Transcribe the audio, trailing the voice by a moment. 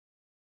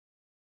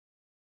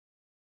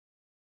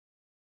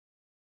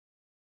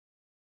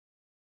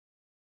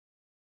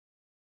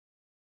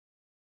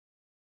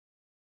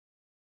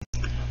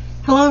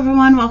Hello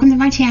everyone, welcome to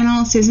my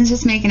channel. Susan's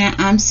Just Making It.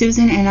 I'm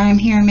Susan and I'm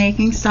here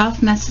making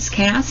stuff, messes,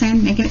 chaos,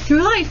 and making it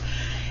through life.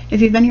 If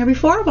you've been here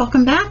before,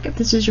 welcome back. If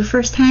this is your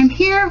first time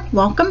here,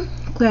 welcome.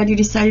 Glad you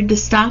decided to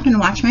stop and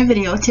watch my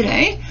video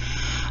today.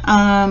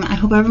 I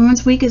hope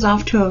everyone's week is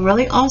off to a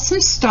really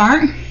awesome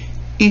start.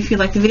 If you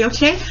like the video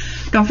today,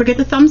 don't forget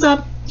the thumbs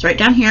up. It's right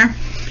down here.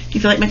 If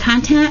you like my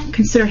content,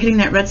 consider hitting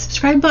that red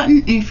subscribe button.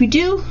 And if you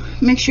do,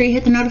 make sure you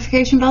hit the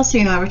notification bell so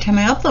you know every time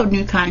I upload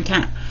new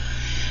content.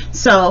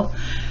 So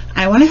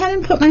I went ahead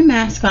and put my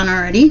mask on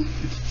already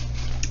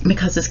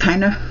because it's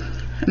kind of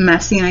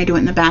messy and I do it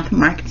in the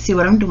bathroom where I can see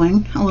what I'm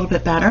doing a little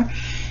bit better.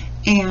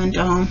 And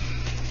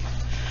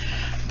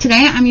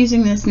today I'm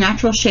using this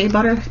natural shea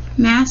butter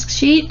mask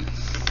sheet.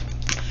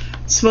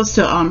 It's supposed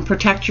to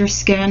protect your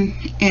skin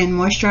and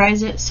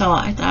moisturize it, so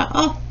I thought,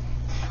 oh,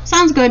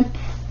 sounds good,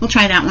 we'll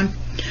try that one.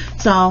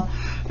 So,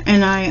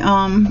 and I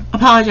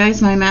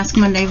apologize, my Mask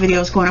Monday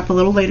video is going up a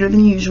little later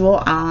than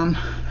usual.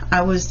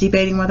 I was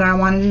debating whether I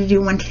wanted to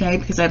do one today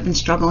because I've been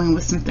struggling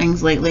with some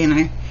things lately and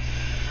I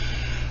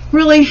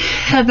really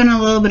have been in a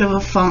little bit of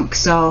a funk,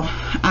 so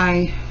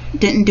I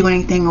didn't do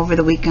anything over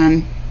the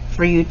weekend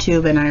for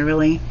YouTube and I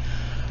really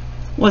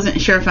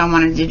wasn't sure if I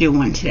wanted to do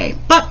one today,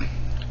 but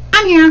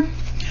I'm here.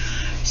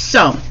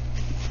 So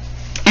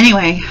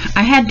anyway,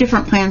 I had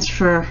different plans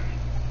for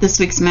this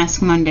week's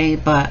Mask Monday,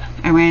 but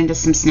I ran into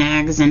some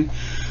snags and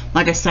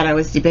like I said, I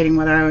was debating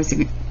whether I was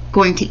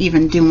going to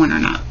even do one or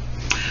not.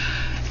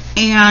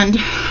 And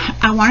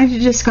I wanted to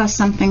discuss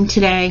something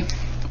today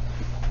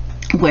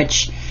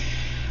which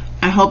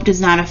I hope does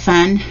not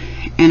offend,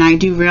 and I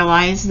do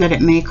realize that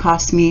it may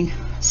cost me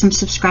some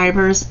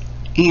subscribers,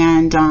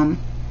 and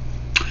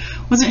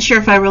wasn't sure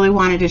if I really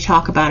wanted to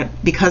talk about it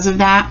because of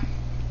that,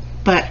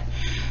 but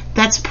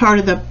that's part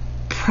of the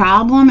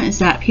problem, is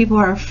that people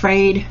are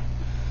afraid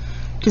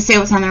to say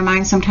what's on their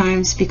mind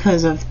sometimes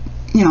because of,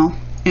 you know,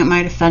 it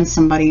might offend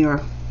somebody,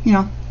 or, you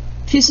know,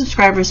 a few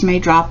subscribers may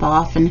drop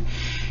off, and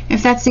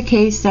if that's the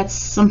case, that's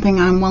something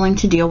I'm willing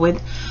to deal with.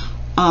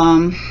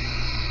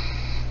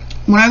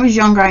 When I was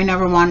younger, I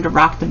never wanted to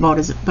rock the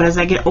boat, but as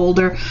I get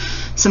older,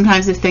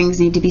 sometimes if things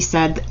need to be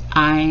said,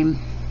 I'm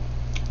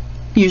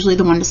usually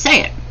the one to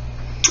say it.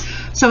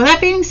 So with that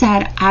being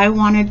said, I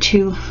wanted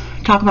to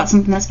talk about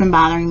something that's been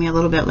bothering me a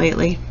little bit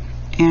lately,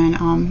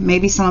 and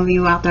yeah, some of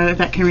you out there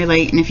that can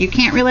relate, and if you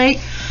can't relate,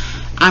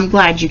 I'm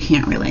glad you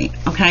can't relate,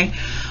 okay?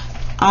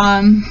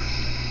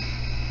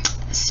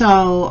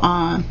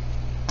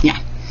 Yeah.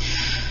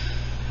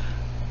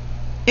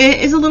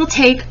 It is a little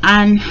take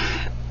on,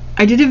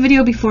 I did a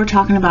video before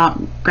talking about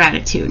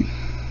gratitude.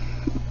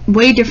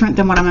 Way different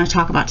than what I'm going to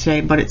talk about today,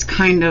 but it's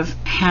kind of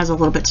has a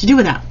little bit to do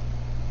with that.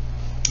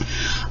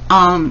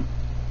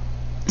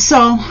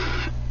 So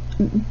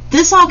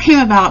this all came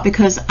about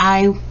because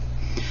I,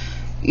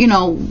 you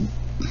know,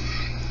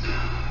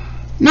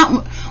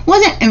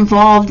 wasn't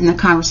involved in the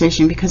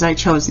conversation because I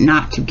chose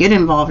not to get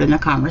involved in the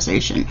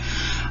conversation,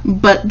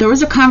 but there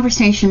was a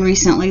conversation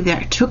recently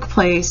that took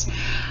place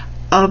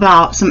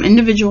about some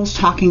individuals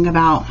talking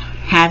about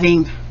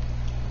having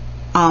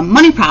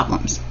money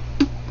problems,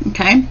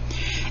 okay?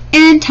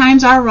 And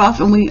times are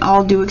rough and we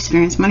all do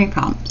experience money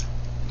problems.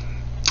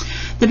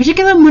 The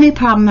particular money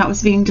problem that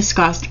was being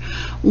discussed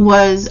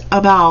was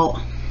about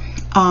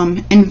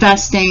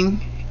investing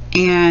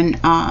and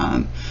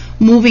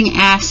moving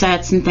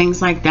assets and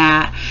things like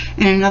that.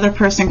 And another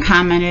person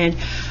commented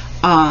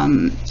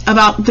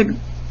about the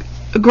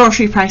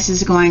grocery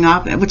prices going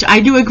up, which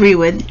I do agree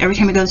with. Every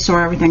time you go to the store,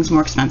 everything's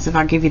more expensive,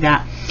 I'll give you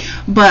that.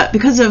 But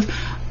because of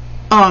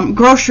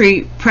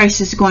grocery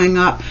prices going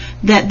up,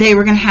 that they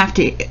were going to have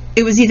to,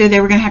 it was either they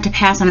were going to have to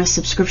pass on a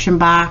subscription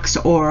box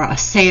or a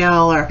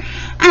sale, or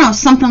I don't know,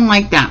 something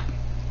like that.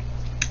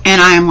 And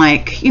I'm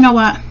like, you know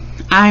what,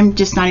 I'm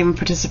just not even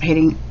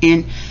participating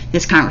in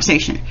this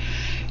conversation,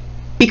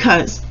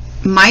 because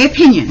my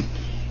opinion,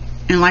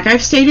 and like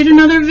I've stated in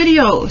other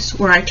videos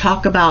where I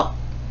talk about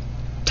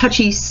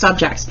touchy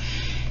subjects,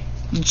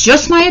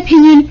 just my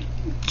opinion,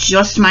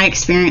 just my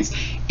experience,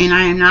 and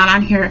I am not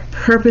on here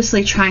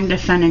purposely trying to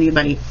offend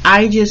anybody.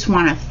 I just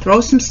want to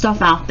throw some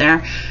stuff out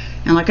there,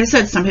 and like I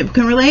said, some people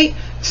can relate,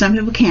 some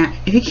people can't.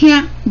 If you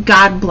can't,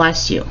 God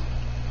bless you.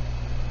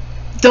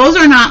 Those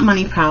are not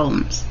money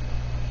problems.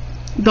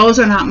 Those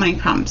are not money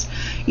problems.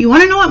 You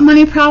want to know what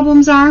money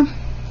problems are?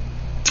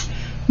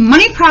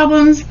 Money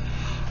problems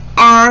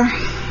are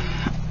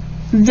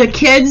the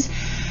kids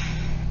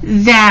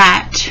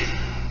that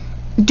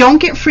don't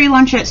get free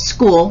lunch at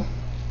school,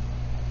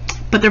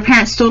 but their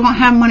parents still don't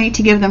have money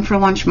to give them for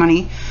lunch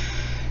money.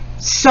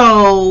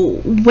 So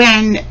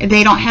when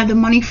they don't have the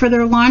money for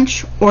their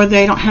lunch, or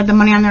they don't have the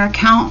money on their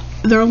account,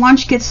 their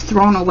lunch gets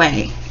thrown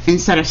away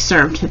instead of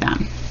served to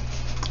them.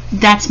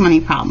 That's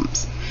money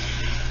problems.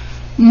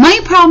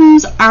 Money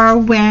problems are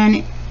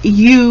when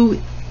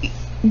you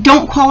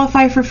don't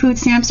qualify for food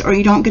stamps, or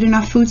you don't get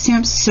enough food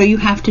stamps, so you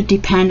have to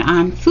depend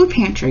on food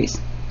pantries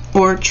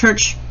or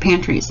church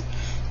pantries.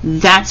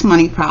 That's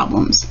money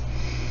problems.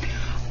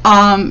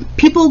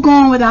 People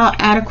going without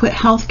adequate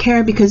health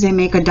care because they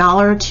make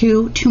 $1 or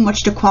 $2 too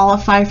much to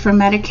qualify for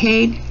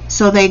Medicaid,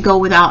 so they go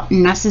without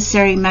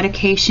necessary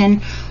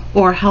medication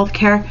or health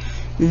care.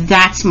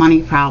 That's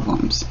money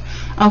problems.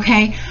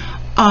 Okay.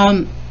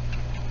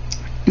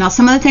 Now,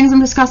 some of the things I'm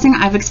discussing,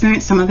 I've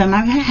experienced. Some of them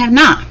I have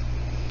not.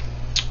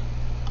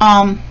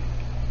 And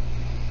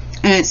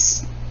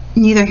it's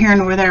neither here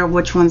nor there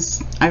which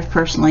ones I've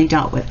personally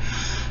dealt with.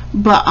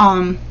 But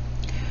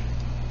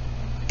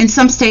in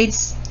some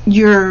states,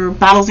 your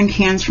bottles and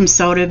cans from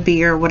soda,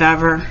 beer,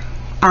 whatever,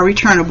 are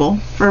returnable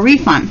for a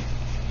refund.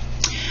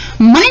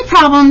 Money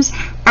problems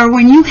are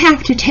when you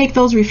have to take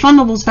those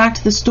refundables back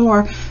to the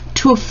store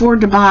to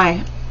afford to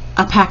buy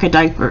a pack of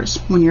diapers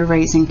when you're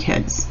raising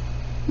kids.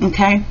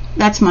 Okay?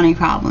 That's money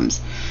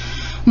problems.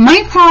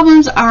 Money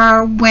problems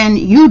are when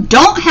you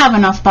don't have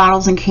enough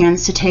bottles and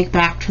cans to take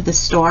back to the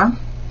store.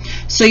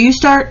 So you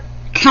start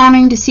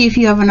counting to see if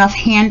you have enough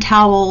hand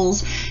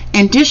towels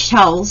and dish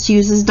towels to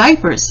use as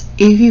diapers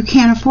if you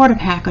can't afford a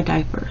pack of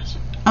diapers.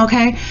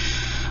 Okay?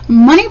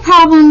 Money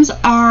problems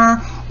are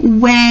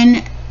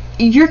when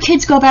your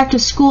kids go back to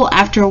school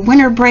after a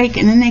winter break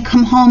and then they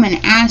come home and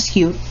ask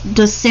you,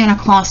 does Santa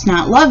Claus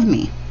not love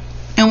me?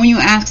 And when you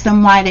ask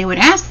them why they would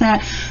ask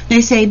that,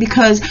 they say,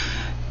 because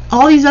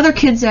all these other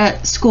kids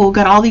at school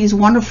got all these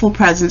wonderful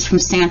presents from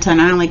Santa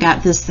and I only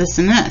got this, this,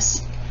 and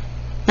this.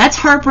 That's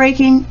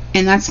heartbreaking,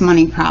 and that's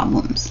money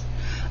problems.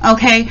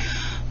 Okay?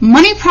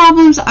 Money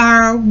problems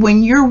are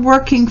when you're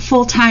working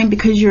full-time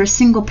because you're a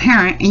single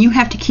parent and you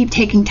have to keep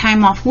taking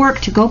time off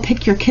work to go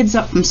pick your kids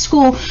up from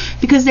school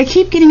because they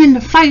keep getting into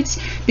fights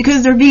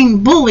because they're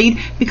being bullied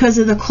because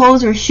of the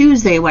clothes or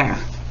shoes they wear.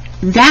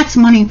 That's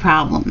money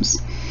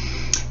problems.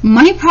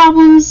 Money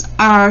problems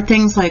are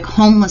things like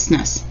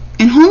homelessness.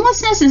 And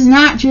homelessness is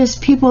not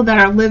just people that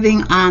are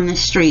living on the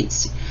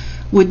streets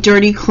with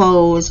dirty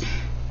clothes,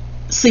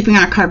 sleeping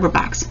on a cardboard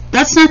box.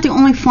 That's not the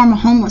only form of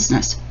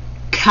homelessness.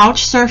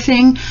 Couch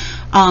surfing,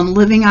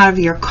 living out of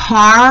your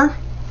car,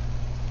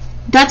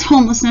 that's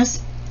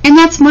homelessness, and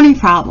that's money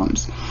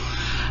problems.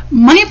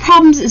 Money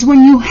problems is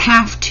when you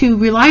have to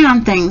rely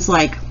on things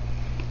like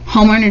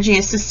home energy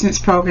assistance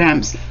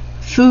programs,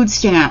 food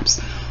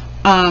stamps,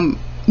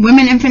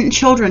 women, infant, and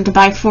children to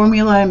buy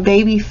formula and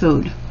baby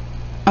food.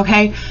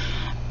 Okay?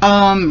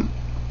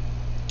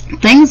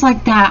 Things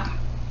like that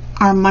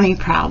are money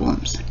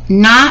problems.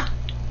 Not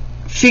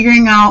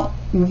figuring out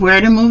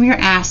where to move your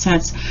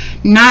assets,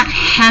 not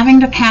having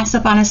to pass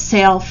up on a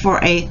sale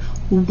for a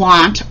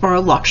want or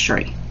a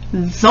luxury.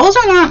 Those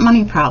are not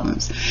money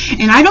problems.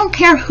 And I don't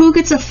care who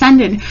gets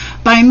offended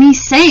by me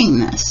saying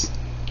this.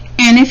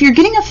 And if you're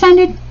getting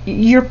offended,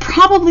 you're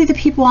probably the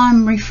people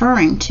I'm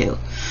referring to.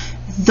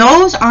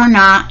 Those are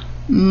not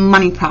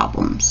money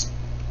problems.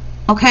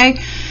 Okay?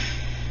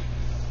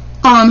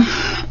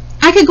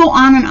 I could go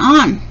on and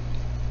on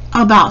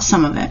about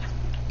some of it.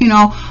 You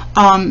know,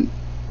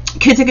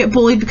 kids that get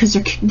bullied because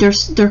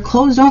their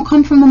clothes don't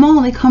come from the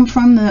mall, they come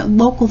from the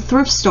local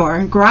thrift store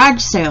and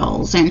garage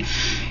sales, and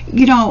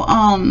you know,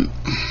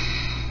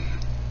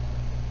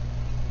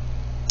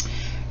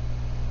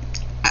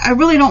 I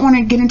really don't want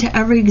to get into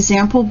every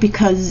example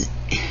because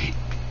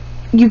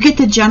you get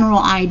the general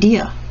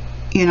idea.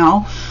 You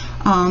know,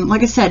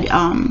 like I said,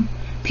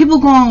 people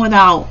going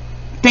without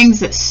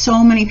things that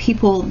so many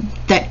people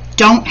that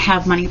don't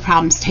have money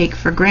problems take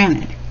for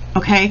granted.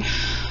 Okay?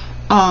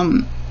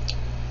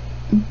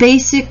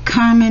 Basic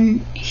common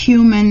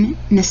human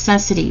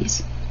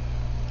necessities,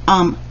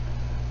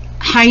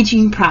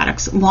 hygiene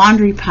products,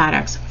 laundry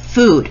products,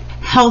 food,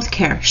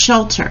 healthcare,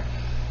 shelter.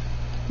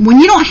 When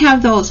you don't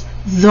have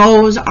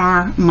those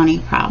are money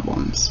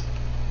problems.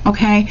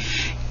 Okay?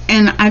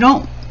 And I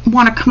don't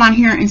want to come on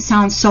here and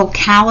sound so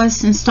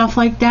callous and stuff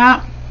like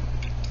that,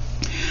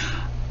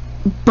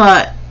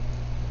 but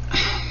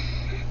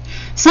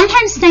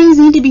sometimes things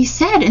need to be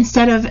said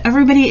instead of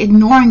everybody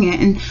ignoring it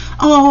and,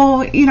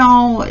 oh, you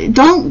know,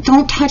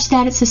 don't touch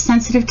that, it's a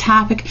sensitive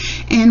topic.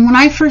 And when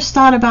I first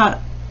thought about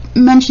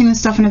mentioning this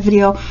stuff in a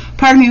video,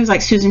 part of me was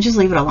like, Susan, just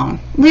leave it alone.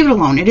 Leave it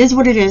alone. It is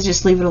what it is.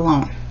 Just leave it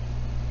alone.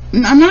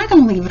 I'm not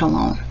going to leave it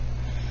alone.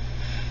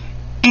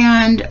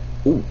 And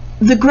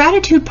the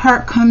gratitude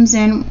part comes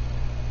in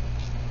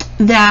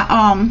that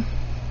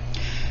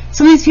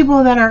some of these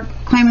people that are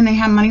claiming they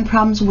have money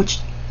problems, which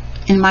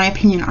in my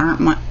opinion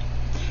aren't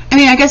I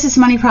mean, I guess it's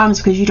money problems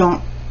because you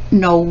don't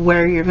know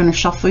where you're going to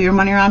shuffle your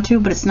money around to,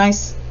 but it's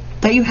nice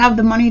that you have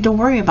the money to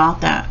worry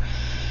about that.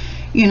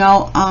 You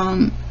know,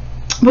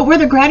 but where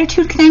the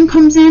gratitude thing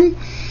comes in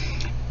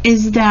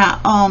is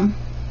that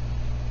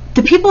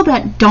the people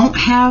that don't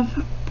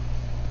have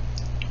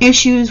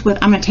issues with,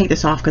 I'm going to take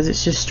this off because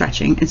it's just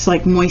stretching. It's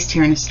like moist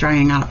here and it's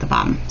drying out at the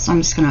bottom. So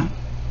I'm just going to,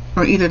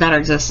 or either that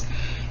or just,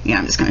 yeah,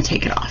 I'm just going to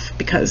take it off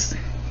because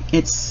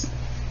it's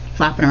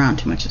flapping around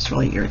too much. It's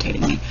really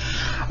irritating me.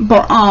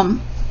 But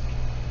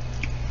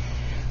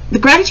the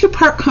gratitude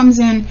part comes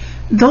in.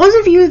 Those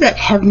of you that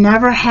have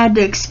never had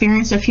to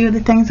experience a few of the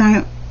things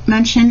I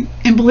mentioned,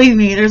 and believe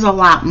me, there's a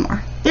lot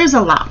more. There's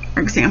a lot more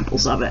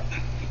examples of it.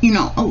 you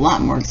know, a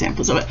lot more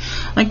examples of it.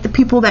 Like the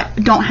people that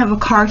don't have a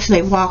car, so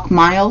they walk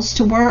miles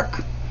to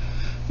work,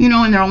 you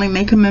know, and they're only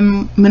making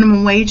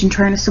minimum wage and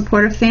trying to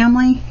support a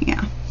family.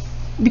 Yeah,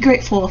 be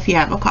grateful if you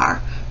have a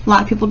car. A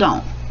lot of people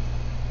don't.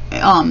 They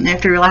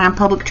have to rely on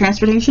public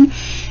transportation.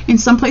 In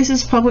some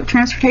places, public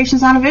transportation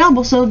is not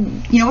available, so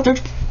you know what their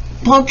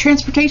public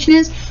transportation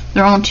is?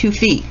 Their own 2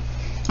 feet.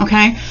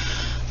 Okay,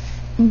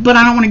 but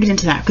I don't want to get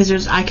into that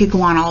because I could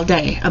go on all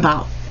day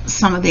about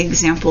some of the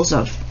examples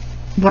of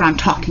what I'm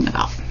talking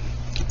about.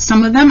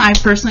 Some of them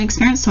I've personally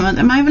experienced, some of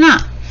them I have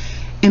not,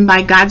 and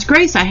by God's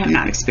grace I have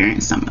not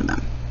experienced some of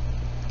them.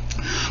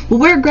 But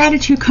where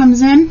gratitude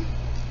comes in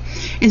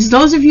is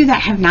those of you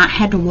that have not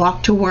had to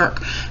walk to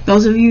work,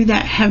 those of you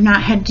that have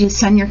not had to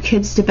send your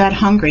kids to bed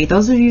hungry,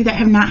 those of you that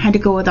have not had to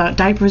go without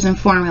diapers and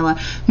formula,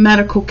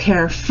 medical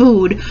care,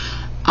 food,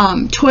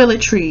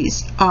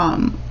 toiletries,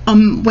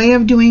 a way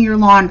of doing your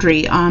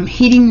laundry,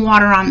 heating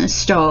water on the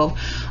stove,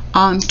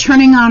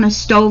 turning on a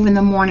stove in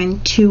the morning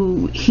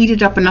to heat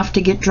it up enough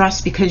to get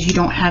dressed because you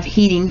don't have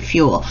heating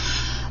fuel.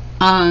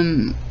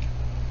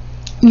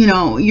 You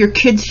know, your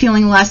kids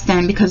feeling less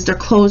than because their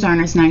clothes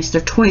aren't as nice, their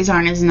toys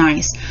aren't as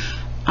nice.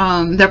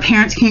 Their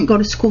parents can't go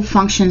to school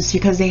functions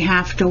because they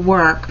have to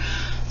work.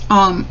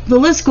 The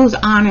list goes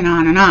on and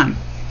on and on.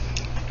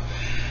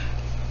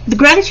 The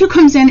gratitude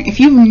comes in if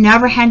you've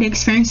never had to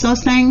experience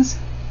those things.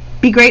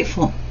 Be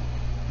grateful,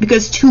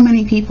 because too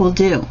many people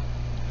do.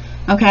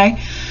 Okay?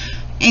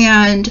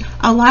 And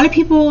a lot of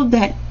people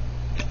that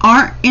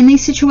aren't in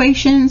these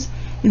situations,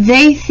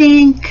 they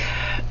think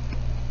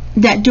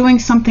that doing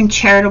something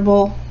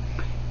charitable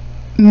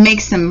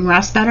makes them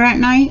rest better at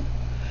night.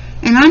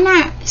 And I'm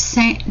not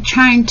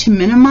trying to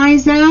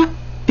minimize that,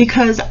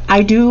 because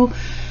I do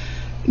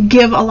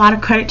give a lot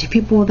of credit to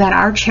people that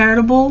are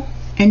charitable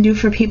and do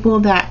for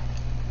people that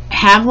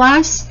have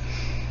less.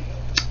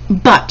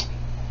 But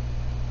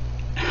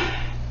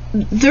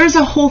there's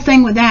a whole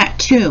thing with that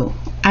too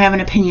I have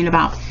an opinion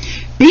about.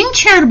 Being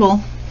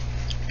charitable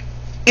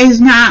is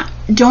not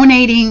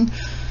donating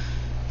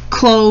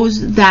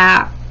clothes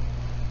that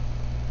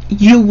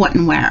you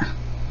wouldn't wear,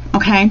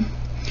 okay?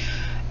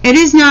 It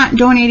is not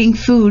donating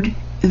food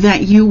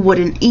that you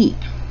wouldn't eat.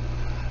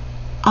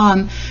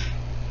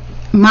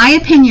 My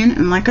opinion,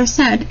 and like I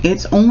said,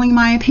 it's only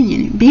my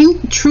opinion,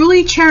 being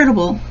truly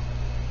charitable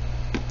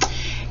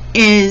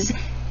is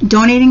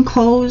donating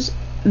clothes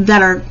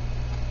that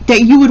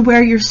you would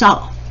wear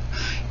yourself.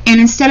 And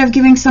instead of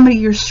giving somebody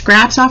your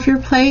scraps off your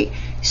plate,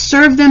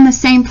 serve them the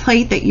same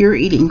plate that you're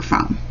eating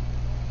from.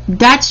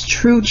 That's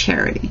true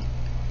charity.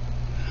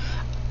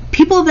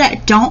 People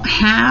that don't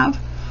have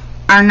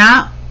are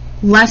not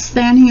less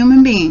than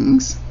human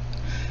beings.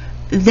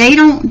 They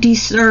don't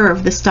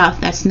deserve the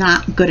stuff that's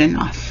not good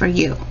enough for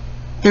you.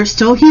 They're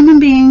still human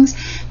beings.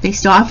 They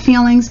still have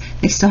feelings.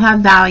 They still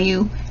have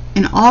value,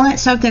 and all that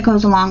stuff that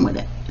goes along with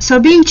it. So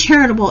being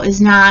charitable is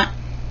not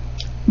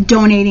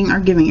donating or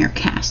giving your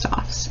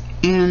cast-offs.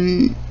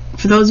 And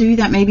for those of you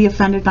that may be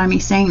offended by me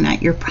saying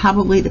that, you're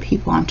probably the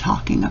people I'm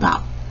talking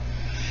about.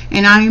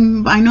 And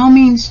I'm by no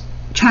means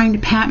trying to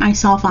pat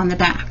myself on the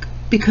back,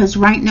 because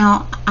right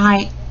now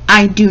I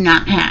do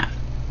not have.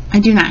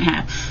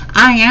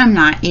 I am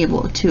not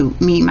able to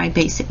meet my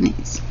basic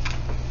needs.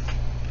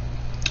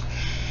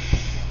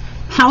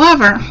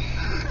 However,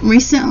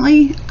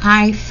 recently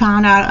I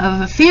found out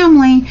of a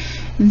family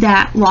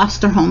that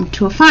lost their home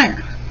to a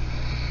fire.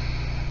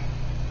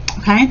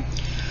 Okay?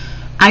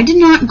 I did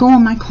not go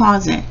in my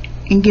closet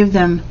and give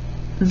them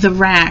the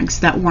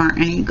rags that weren't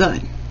any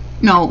good.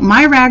 No,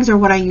 my rags are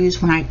what I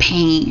use when I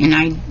paint and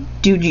I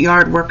do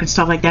yard work and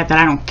stuff like that, that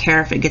I don't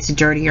care if it gets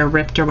dirty or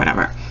ripped or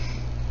whatever.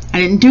 I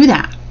didn't do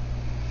that.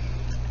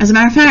 As a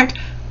matter of fact,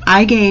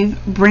 I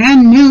gave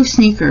brand new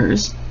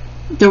sneakers.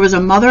 There was a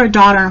mother, a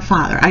daughter, and a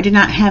father. I did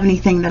not have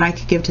anything that I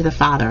could give to the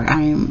father.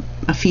 I am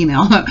a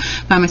female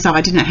by myself.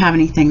 I did not have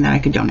anything that I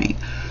could donate.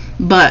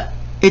 But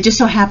it just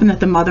so happened that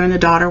the mother and the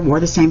daughter wore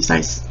the same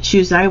size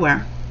shoes that I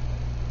wear.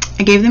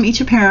 I gave them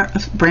each a pair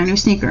of brand new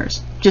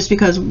sneakers, just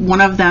because one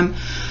of them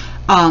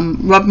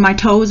rubbed my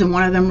toes and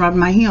one of them rubbed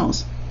my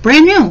heels.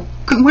 Brand new.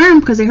 Couldn't wear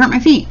them because they hurt my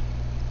feet.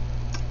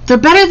 They're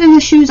better than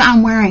the shoes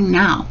I'm wearing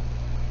now.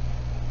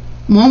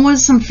 One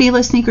was some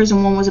Fila sneakers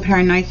and one was a pair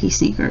of Nike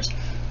sneakers.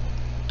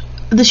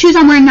 The shoes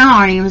I'm wearing now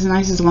aren't even as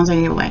nice as the ones I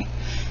gave away.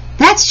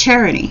 That's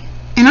charity.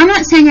 And I'm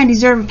not saying I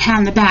deserve a pat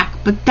on the back,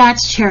 but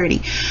that's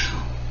charity.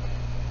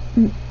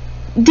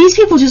 These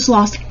people just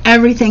lost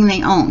everything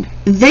they owned.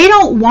 They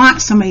don't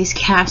want somebody's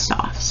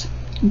cast-offs.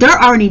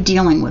 They're already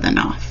dealing with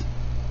enough.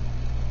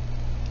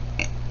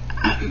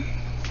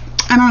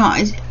 I don't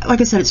know.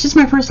 Like I said, it's just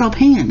my personal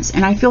opinions,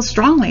 and I feel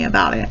strongly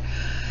about it.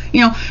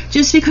 You know,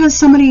 just because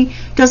somebody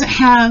doesn't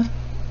have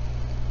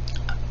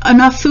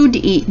enough food to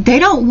eat, they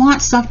don't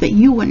want stuff that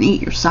you wouldn't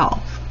eat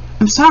yourself.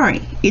 I'm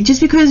sorry. Just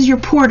because you're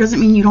poor doesn't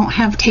mean you don't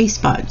have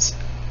taste buds.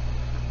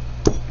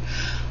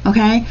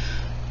 Okay?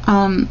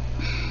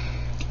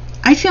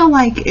 I feel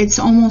like it's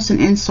almost an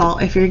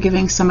insult if you're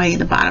giving somebody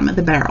the bottom of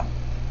the barrel.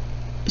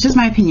 It's just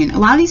my opinion. A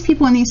lot of these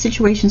people in these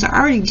situations are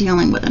already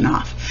dealing with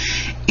enough.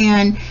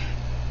 And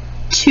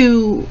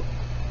to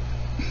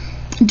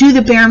do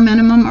the bare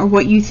minimum or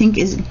what you think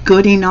is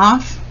good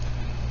enough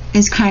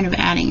is kind of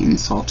adding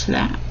insult to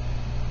that.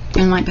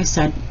 And like I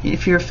said,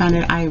 if you're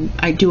offended,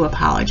 I do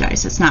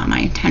apologize. It's not my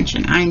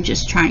intention. I'm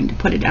just trying to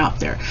put it out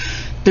there,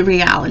 the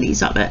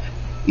realities of it.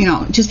 You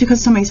know, just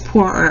because somebody's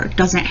poor or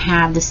doesn't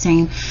have the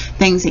same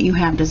things that you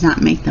have does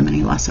not make them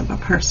any less of a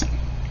person.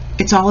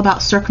 It's all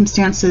about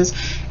circumstances,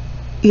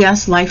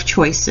 yes, life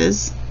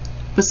choices,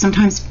 but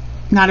sometimes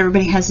not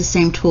everybody has the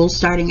same tools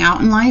starting out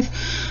in life.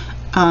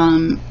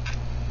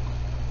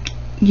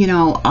 You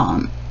know,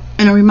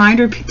 and a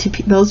reminder to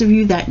those of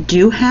you that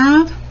do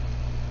have,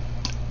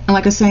 and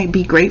like I say,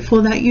 be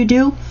grateful that you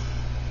do,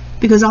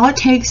 because all it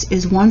takes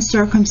is one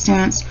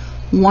circumstance,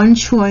 one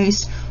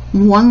choice,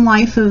 one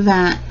life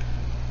event,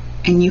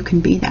 and you can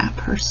be that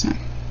person.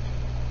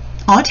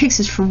 All it takes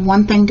is for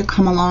one thing to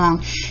come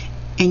along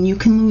and you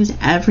can lose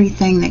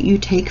everything that you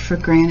take for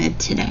granted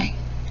today.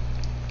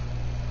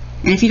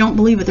 And if you don't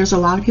believe it, there's a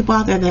lot of people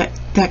out there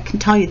that can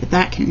tell you that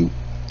that can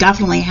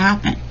definitely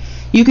happen.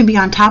 You can be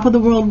on top of the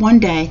world one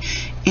day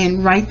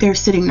and right there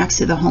sitting next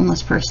to the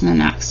homeless person the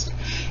next.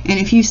 And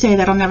if you say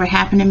that'll never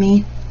happen to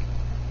me,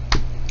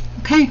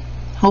 okay,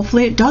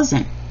 hopefully it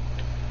doesn't.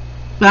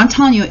 But I'm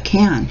telling you it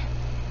can.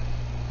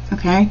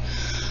 Okay?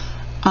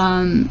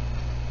 And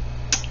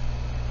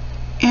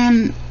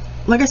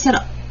like I said,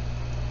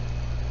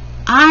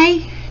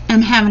 I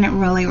am having it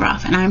really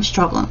rough and I'm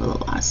struggling with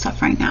a lot of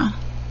stuff right now.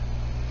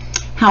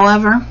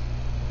 However,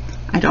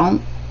 I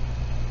don't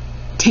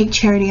take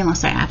charity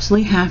unless I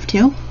absolutely have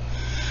to.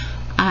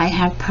 I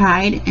have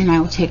pride and I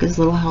will take as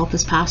little help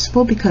as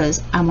possible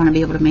because I want to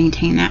be able to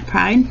maintain that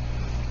pride.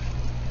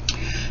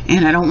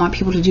 And I don't want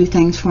people to do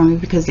things for me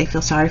because they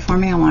feel sorry for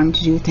me. I want them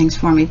to do things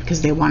for me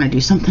because they want to do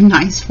something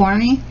nice for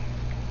me.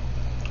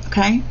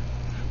 Okay?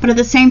 But at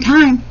the same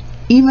time,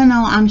 even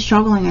though I'm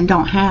struggling and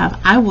don't have,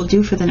 I will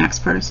do for the next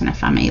person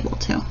if I'm able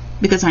to,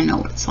 because I know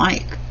what it's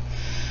like.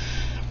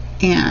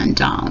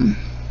 And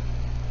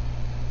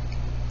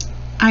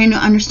I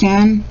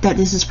understand that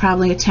this is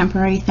probably a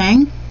temporary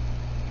thing,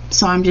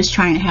 so I'm just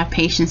trying to have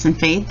patience and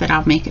faith that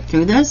I'll make it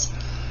through this.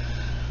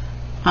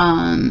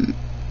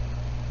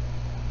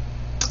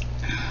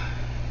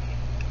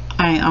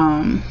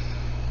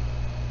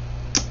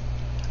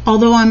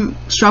 Although I'm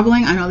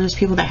struggling, I know there's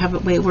people that have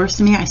it way worse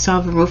than me. I still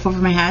have a roof over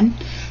my head.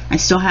 I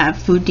still have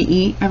food to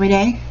eat every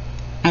day.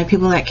 I have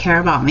people that care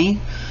about me.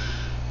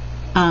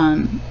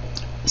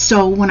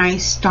 So when I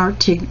start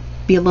to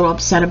be a little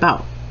upset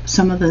about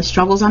some of the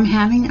struggles I'm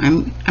having,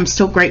 I'm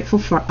still grateful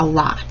for a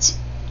lot.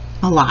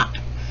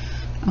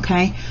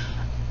 Okay?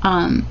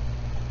 And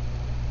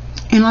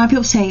a lot of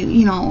people say,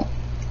 you know,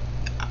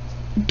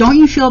 don't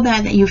you feel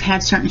bad that you've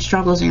had certain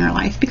struggles in your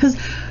life? Because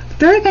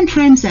there have been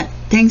times that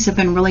things have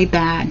been really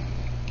bad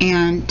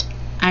and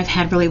I've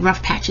had really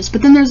rough patches,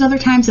 but then there's other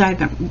times that I've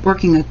been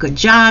working a good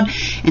job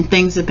and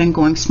things have been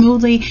going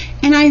smoothly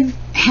and I've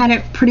had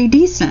it pretty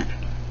decent,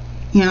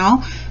 you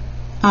know.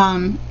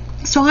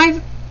 So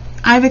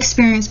I've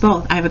experienced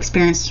both. I've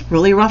experienced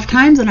really rough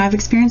times and I've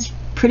experienced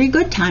pretty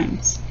good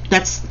times.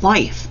 That's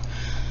life.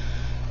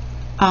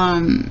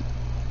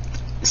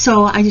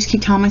 So I just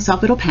keep telling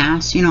myself it'll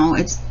pass. You know,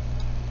 it's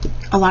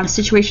a lot of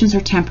situations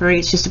are temporary.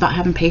 It's just about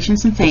having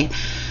patience and faith.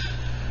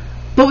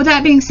 But with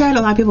that being said,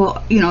 a lot of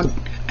people, you know,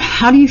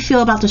 how do you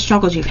feel about the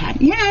struggles you've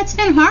had? Yeah, it's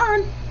been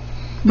hard,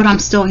 but I'm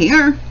still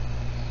here.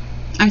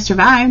 I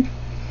survived.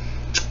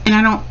 And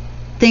I don't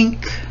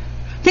think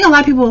a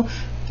lot of people,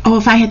 oh,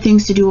 if I had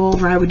things to do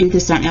over, I would do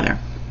this, that, and the other.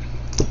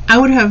 I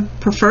would have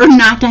preferred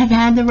not to have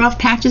had the rough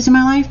patches in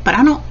my life, but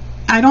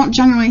I don't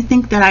generally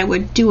think that I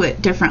would do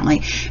it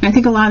differently. And I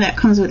think a lot of that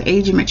comes with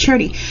age and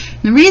maturity.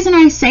 And the reason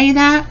I say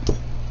that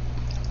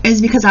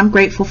is because I'm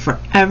grateful for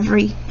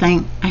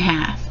everything I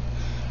have.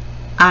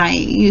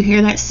 You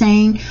hear that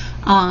saying,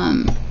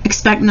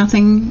 expect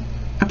nothing,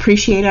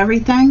 appreciate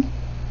everything.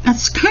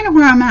 That's kind of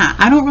where I'm at.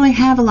 I don't really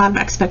have a lot of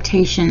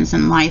expectations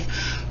in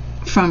life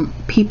from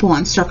people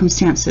and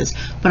circumstances,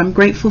 but I'm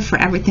grateful for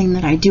everything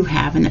that I do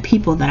have and the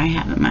people that I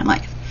have in my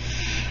life.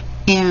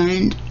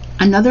 And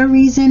another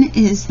reason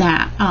is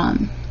that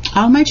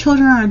all my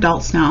children are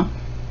adults now.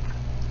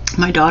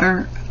 My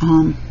daughter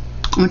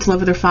went to live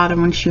with her father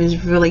when she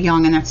was really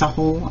young, and that's a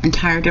whole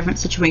entire different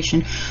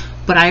situation.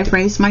 But I've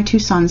raised my two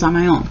sons on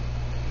my own,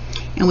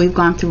 and we've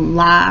gone through a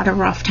lot of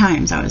rough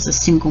times. I was a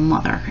single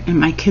mother, and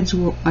my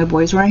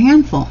boys were a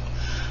handful.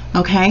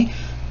 Okay?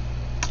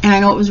 And I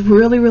know it was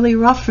really, really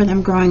rough for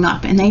them growing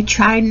up, and they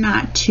tried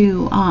not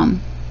to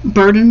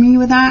burden me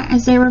with that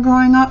as they were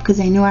growing up because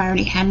they knew I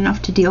already had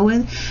enough to deal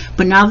with.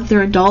 But now that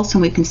they're adults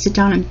and we can sit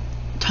down and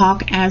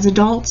talk as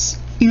adults,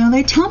 you know,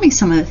 they tell me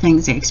some of the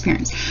things they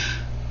experienced.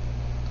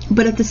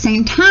 But at the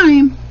same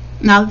time,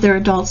 now that they're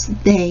adults,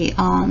 they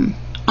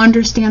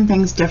understand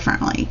things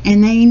differently,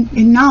 and they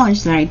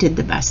acknowledge that I did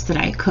the best that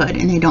I could,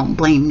 and they don't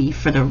blame me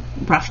for the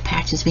rough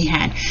patches we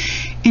had.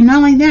 And not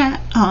only that,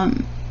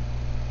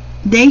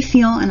 they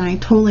feel, and I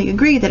totally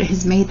agree, that it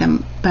has made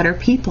them better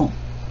people.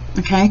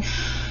 Okay?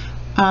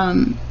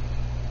 Again,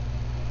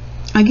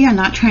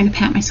 not trying to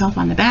pat myself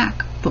on the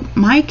back, But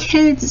my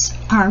kids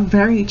are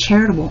very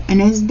charitable,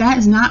 and that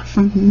is not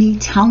from me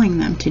telling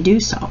them to do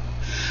so.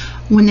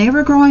 When they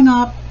were growing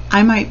up,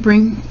 I might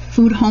bring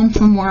food home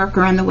from work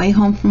or on the way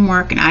home from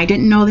work, and I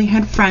didn't know they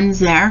had friends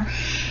there,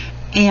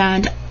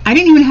 and I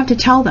didn't even have to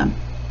tell them.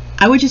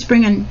 I would just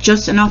bring in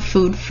just enough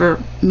food for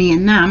me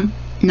and them,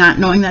 not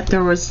knowing that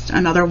there was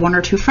another 1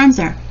 or 2 friends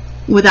there.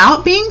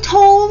 Without being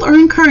told or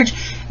encouraged,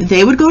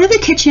 they would go to the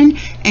kitchen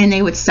and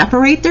they would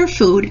separate their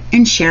food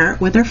and share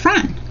it with their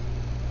friend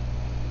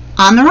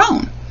on their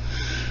own.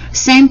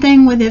 Same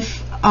thing with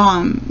if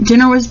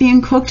dinner was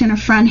being cooked and a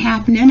friend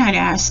happened in, I'd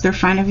ask their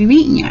friend, have you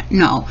eaten yet?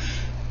 No.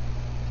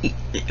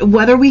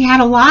 Whether we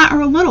had a lot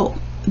or a little,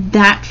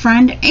 that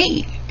friend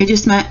ate. It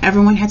just meant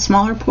everyone had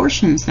smaller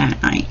portions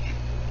that night.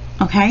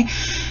 Okay?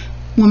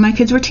 When my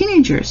kids were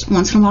teenagers,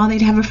 once in a while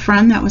they'd have a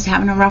friend that was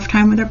having a rough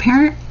time with their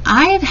parent.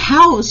 I have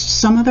housed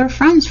some of their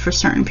friends for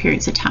certain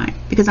periods of time,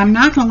 because I'm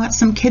not going to let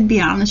some kid be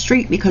out on the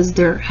street because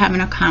they're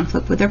having a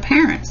conflict with their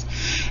parents.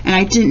 And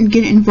I didn't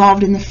get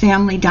involved in the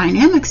family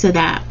dynamics of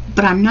that,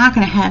 but I'm not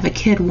going to have a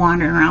kid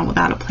wandering around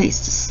without a place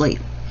to sleep.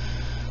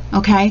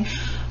 Okay?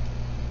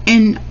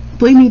 And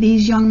believe me,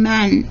 these young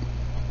men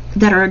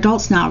that are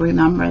adults now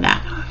remember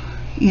that,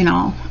 you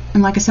know.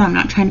 And like I said, I'm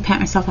not trying to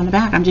pat myself on the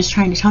back. I'm just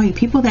trying to tell you,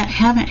 people that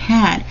haven't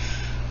had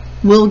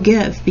will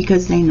give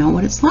because they know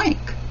what it's like.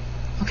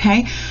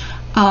 Okay?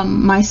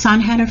 My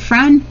son had a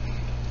friend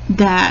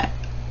that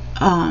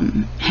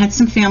had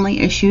some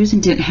family issues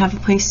and didn't have a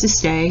place to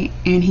stay,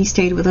 and he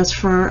stayed with us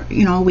for,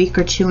 you know, a week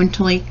or 2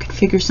 until he could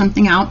figure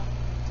something out,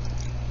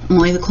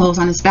 only the clothes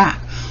on his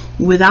back.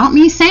 Without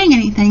me saying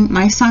anything,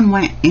 my son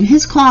went in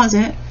his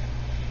closet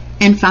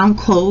and found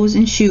clothes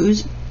and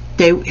shoes.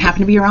 They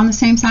happened to be around the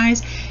same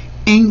size,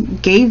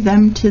 and gave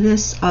them to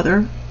this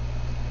other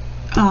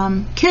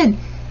kid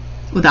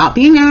without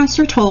being asked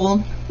or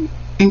told,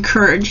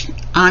 encouraged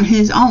on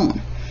his own.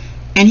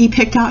 And he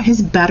picked out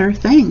his better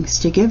things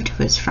to give to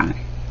his friend.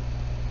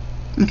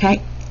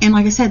 Okay? And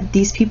like I said,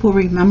 these people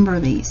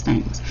remember these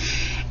things.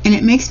 And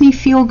it makes me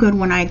feel good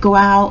when I go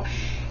out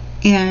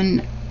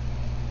and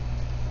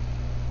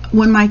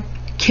when my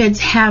kids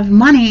have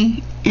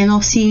money and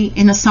they'll see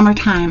in the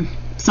summertime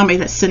somebody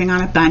that's sitting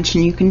on a bench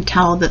and you can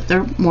tell that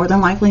they're more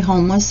than likely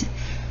homeless.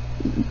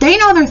 They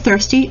know they're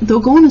thirsty. They'll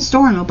go in the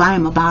store and they'll buy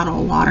them a bottle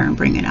of water and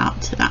bring it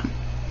out to them.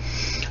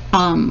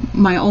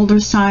 My older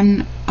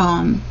son,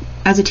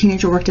 as a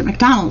teenager, worked at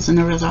McDonald's, and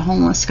there was a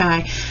homeless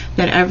guy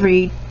that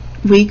every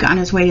week on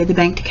his way to the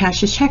bank to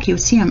cash his check, he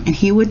would see him and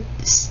he would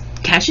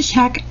cash his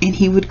check, and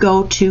he would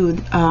go to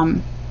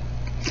there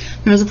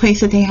was a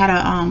place that they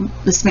had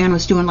this man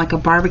was doing like a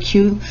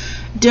barbecue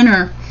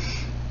dinner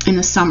in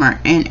the summer,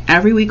 and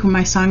every week when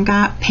my son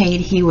got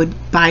paid, he would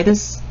buy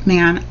this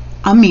man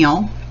a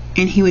meal,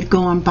 and he would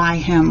go and buy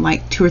him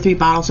like 2 or 3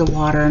 bottles of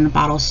water and a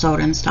bottle of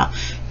soda and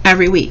stuff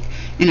every week.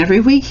 And every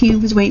week he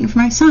was waiting for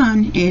my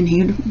son, and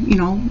he'd, you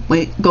know,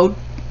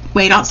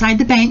 wait outside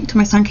the bank till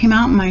my son came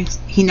out. And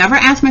he never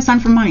asked my son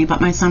for money,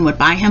 but my son would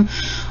buy him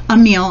a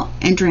meal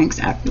and drinks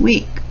every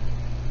week.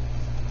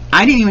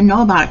 I didn't even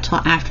know about it till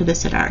after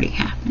this had already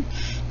happened.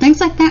 Things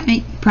like that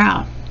make me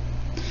proud.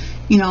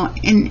 You know,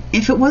 and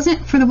if it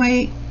wasn't for the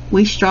way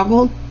we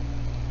struggled,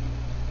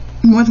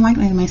 more than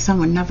likely my son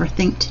would never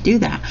think to do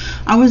that.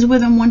 I was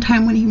with him one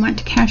time when he went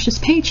to cash his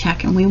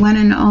paycheck, and we went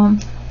in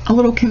a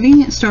little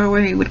convenience store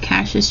where he would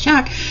cash his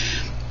check,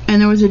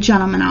 and there was a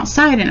gentleman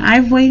outside, and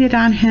I've waited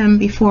on him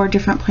before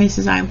different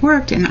places I've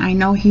worked, and I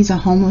know he's a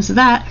homeless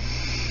vet,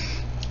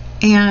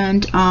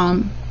 and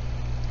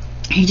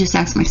he just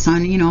asked my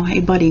son, you know, hey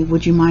buddy,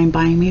 would you mind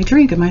buying me a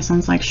drink? And my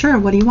son's like, sure,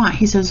 what do you want?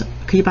 He says,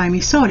 could you buy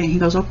me soda? And he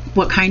goes, oh,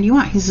 what kind do you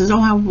want? He says, oh,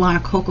 I want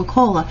a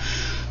Coca-Cola.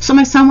 So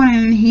my son went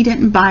in and he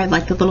didn't buy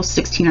like the little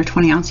 16 or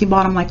 20 ounce. He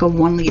bought him like a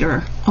 1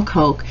 liter of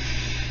Coke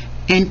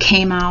and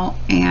came out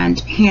and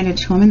handed it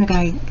to him, and the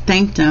guy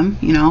thanked him.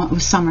 You know, it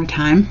was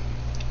summertime,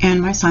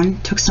 and my son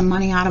took some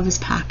money out of his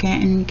pocket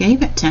and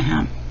gave it to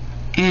him.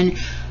 And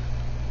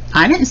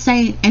I didn't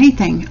say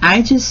anything.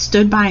 I just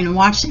stood by and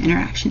watched the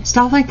interaction.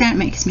 Stuff like that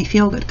makes me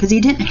feel good, because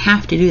he didn't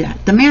have to do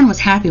that. The man was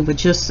happy with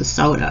just the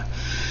soda,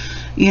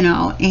 you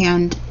know.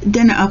 And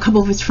then a couple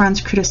of his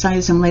friends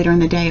criticized him later in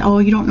the day. Oh,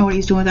 you don't know what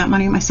he's doing with that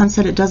money. My son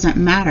said it doesn't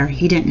matter.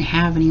 He didn't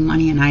have any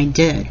money and I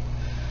did,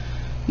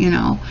 you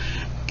know.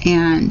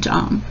 And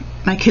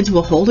my kids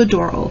will hold a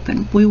door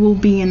open. We will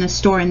be in the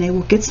store and they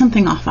will get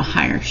something off a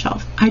higher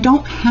shelf. I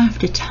don't have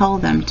to tell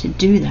them to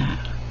do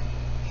that,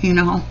 you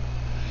know.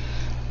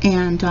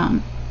 And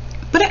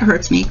but it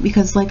hurts me,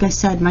 because like I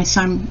said, my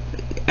son,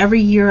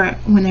 every year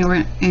when they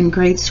were in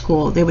grade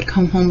school, they would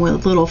come home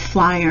with little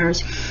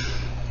flyers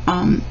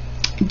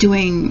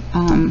doing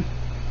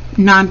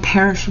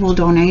non-perishable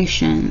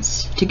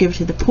donations to give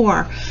to the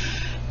poor.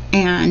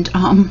 And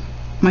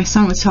my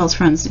son would tell his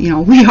friends, you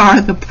know, we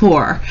are the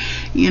poor,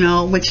 you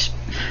know, which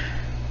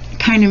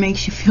kind of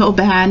makes you feel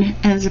bad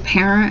as a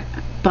parent.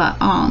 But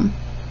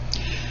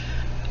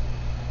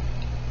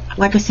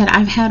like I said,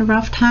 I've had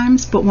rough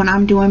times, but when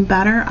I'm doing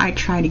better, I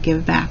try to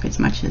give back as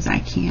much as I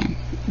can.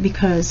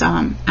 because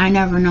I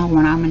never know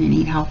when I'm going to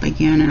need help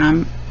again, and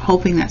I'm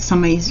hoping that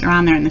somebody's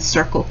around there in the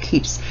circle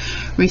keeps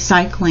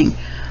recycling.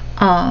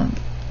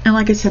 And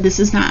like I said, this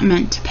is not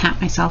meant to pat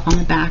myself on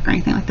the back or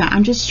anything like that.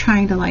 I'm just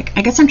trying to, like,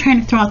 I guess I'm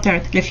trying to throw out there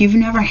that if you've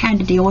never had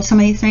to deal with some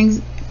of these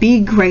things, be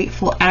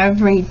grateful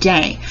every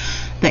day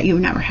that you've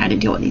never had to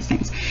deal with these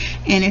things.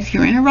 And if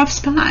you're in a rough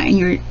spot and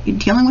you're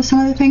dealing with some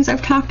of the things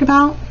I've talked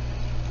about,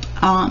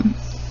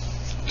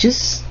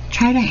 just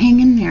try to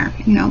hang in there,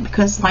 you know,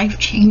 because life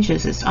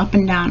changes. It's up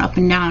and down, up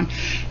and down.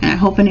 And I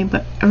hope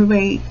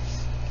everybody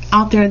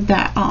out there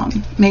that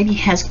maybe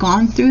has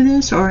gone through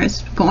this or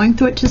is going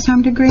through it to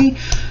some degree,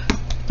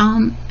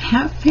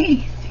 have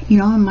faith, you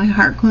know, and my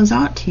heart goes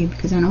out to you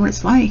because I know what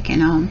it's like.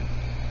 And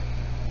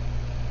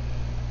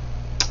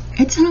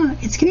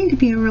it's getting to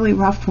be a really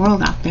rough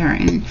world out there.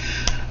 And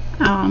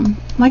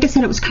like I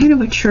said, it was kind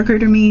of a trigger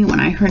to me when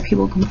I heard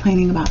people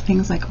complaining about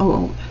things like,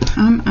 oh,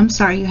 I'm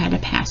sorry you had to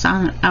pass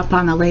up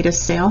on the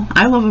latest sale.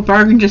 I love a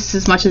bargain just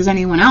as much as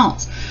anyone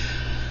else,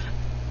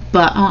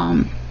 but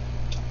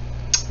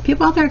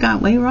people out there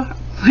got way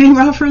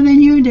rougher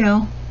than you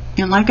do.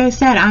 And like I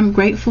said, I'm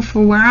grateful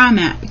for where I'm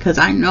at, because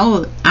I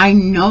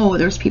know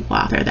there's people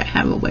out there that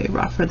have it way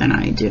rougher than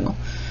I do.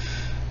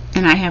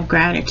 And I have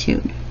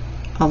gratitude,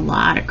 a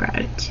lot of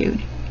gratitude.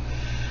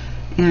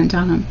 And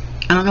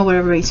I don't know what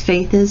everybody's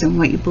faith is and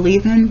what you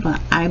believe in,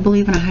 but I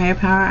believe in a higher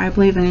power. I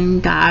believe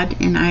in God,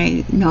 and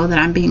I know that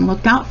I'm being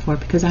looked out for,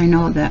 because I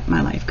know that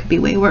my life could be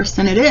way worse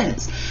than it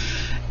is.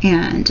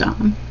 And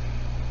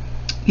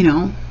you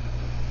know,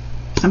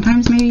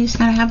 sometimes maybe you just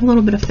gotta have a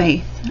little bit of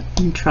faith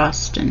and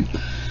trust and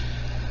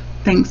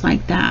things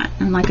like that.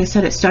 And like I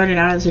said, it started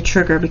out as a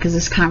trigger because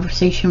this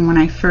conversation, when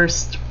I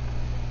first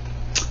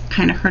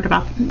kind of heard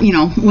about, you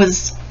know,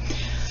 was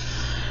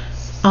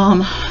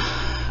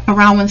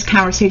around when this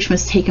conversation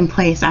was taking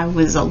place, I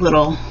was a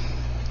little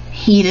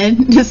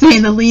heated, to say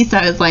the least.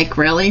 I was like,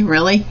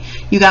 really?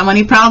 You got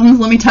money problems?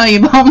 Let me tell you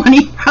about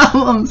money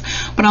problems.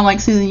 But I'm like,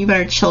 Susan, you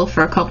better chill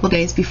for a couple of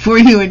days before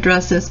you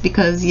address this,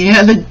 because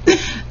yeah,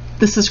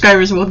 the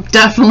subscribers will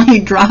definitely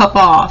drop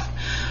off.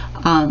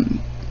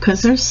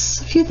 Because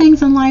there's a few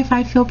things in life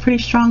I feel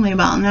pretty strongly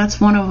about, and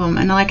that's one of them.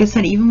 And like I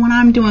said, even when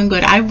I'm doing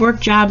good, I've worked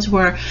jobs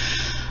where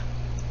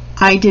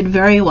I did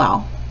very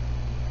well,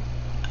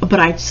 but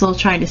I still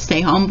tried to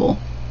stay humble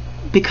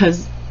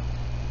because it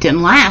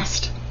didn't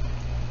last.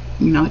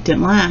 You know, it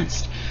didn't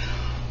last.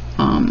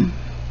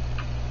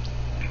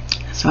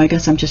 So I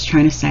guess I'm just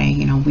trying to say,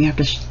 you know, we have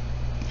to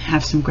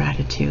have some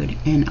gratitude.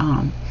 And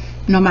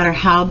no matter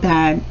how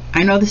bad,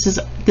 I know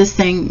this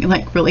thing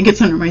like really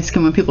gets under my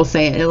skin when people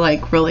say it. It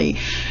like really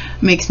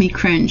makes me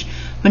cringe.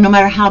 But no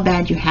matter how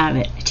bad you have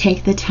it,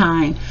 take the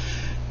time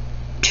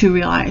to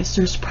realize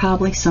there's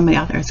probably somebody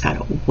out there that's got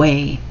it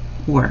way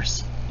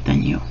worse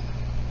than you.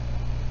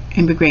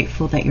 And be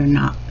grateful that you're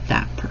not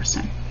that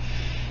person.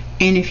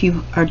 And if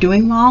you are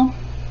doing well,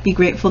 be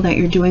grateful that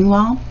you're doing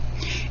well.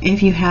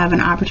 If you have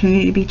an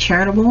opportunity to be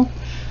charitable,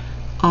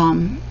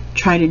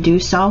 try to do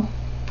so,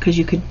 because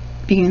you could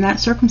be in that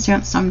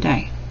circumstance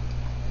someday.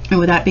 And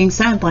with that being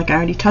said, like I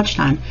already touched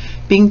on,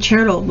 being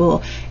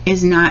charitable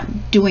is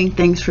not doing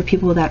things for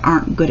people that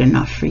aren't good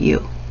enough for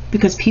you,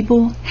 because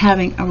people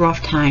having a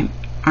rough time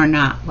are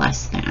not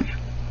less than.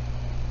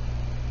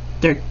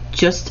 They're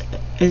just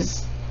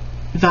as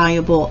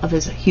valuable of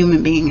as a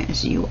human being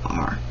as you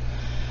are.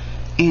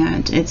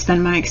 And it's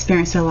been my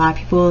experience that a lot of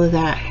people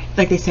that,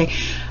 like they say,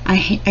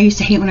 I used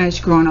to hate when I was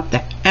growing up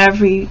that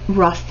every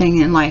rough thing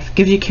in life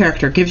gives you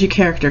character, gives you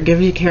character,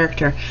 gives you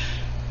character.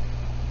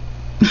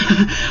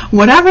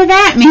 Whatever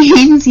that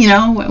means, you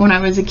know, when I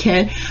was a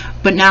kid.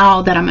 But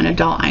now that I'm an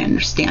adult, I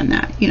understand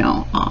that, you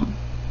know,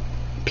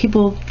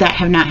 people that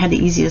have not had the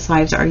easiest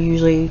lives are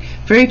usually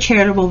very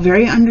charitable,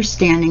 very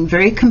understanding,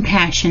 very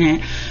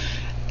compassionate,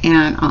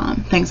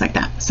 and things like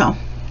that. So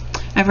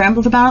I've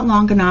rambled about it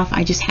long enough.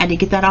 I just had to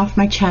get that off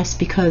my chest,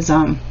 because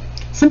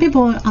some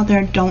people out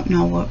there don't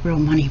know what real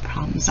money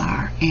problems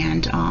are.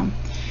 And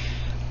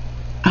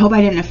I hope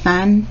I didn't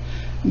offend,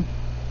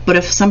 but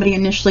if somebody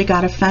initially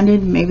got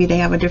offended, maybe they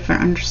have a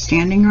different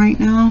understanding right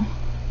now.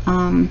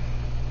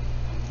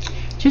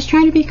 Just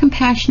try to be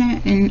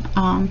compassionate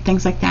and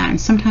things like that,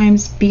 and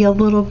sometimes be a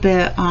little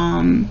bit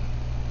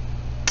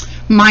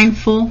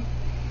mindful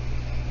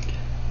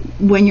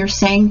when you're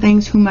saying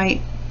things who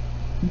might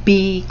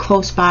be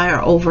close by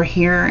or over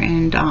here,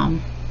 and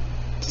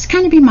just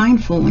kind of be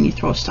mindful when you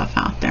throw stuff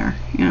out there,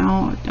 you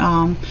know.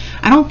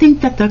 I don't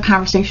think that the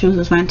conversation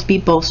was meant to be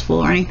boastful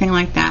or anything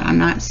like that. I'm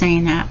not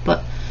saying that,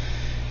 but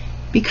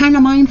be kind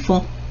of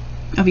mindful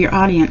of your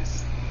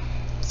audience.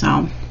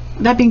 So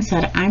that being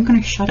said, I'm going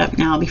to shut up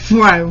now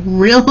before I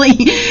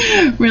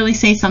really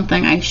say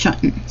something I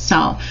shouldn't.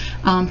 So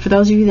for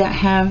those of you that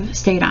have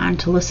stayed on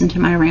to listen to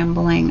my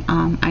rambling,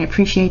 I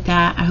appreciate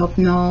that. I hope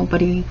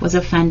nobody was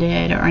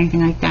offended or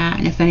anything like that.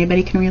 And if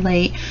anybody can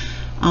relate,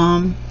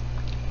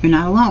 you're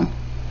not alone.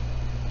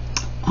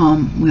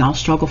 We all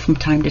struggle from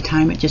time to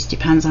time. It just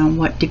depends on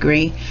what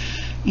degree.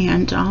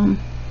 And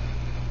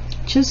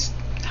just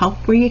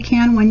help where you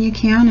can, when you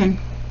can, and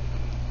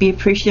be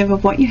appreciative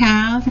of what you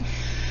have,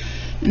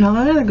 and all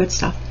that other good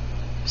stuff.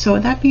 So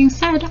with that being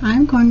said,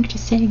 I'm going to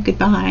say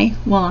goodbye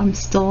while I'm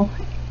still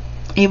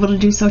able to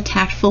do so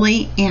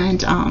tactfully,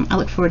 and I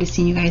look forward to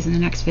seeing you guys in the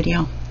next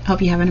video. I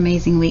hope you have an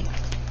amazing week.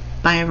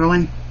 Bye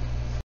everyone.